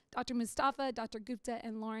of Dr. Mustafa, Dr. Gupta,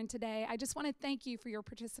 and Lauren today, I just want to thank you for your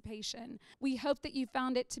participation. We hope that you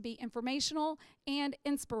found it to be informational and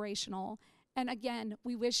inspirational. And again,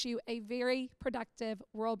 we wish you a very productive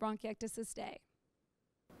World Bronchiectasis Day.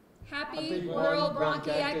 Happy World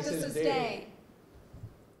Bronchiectasis Day!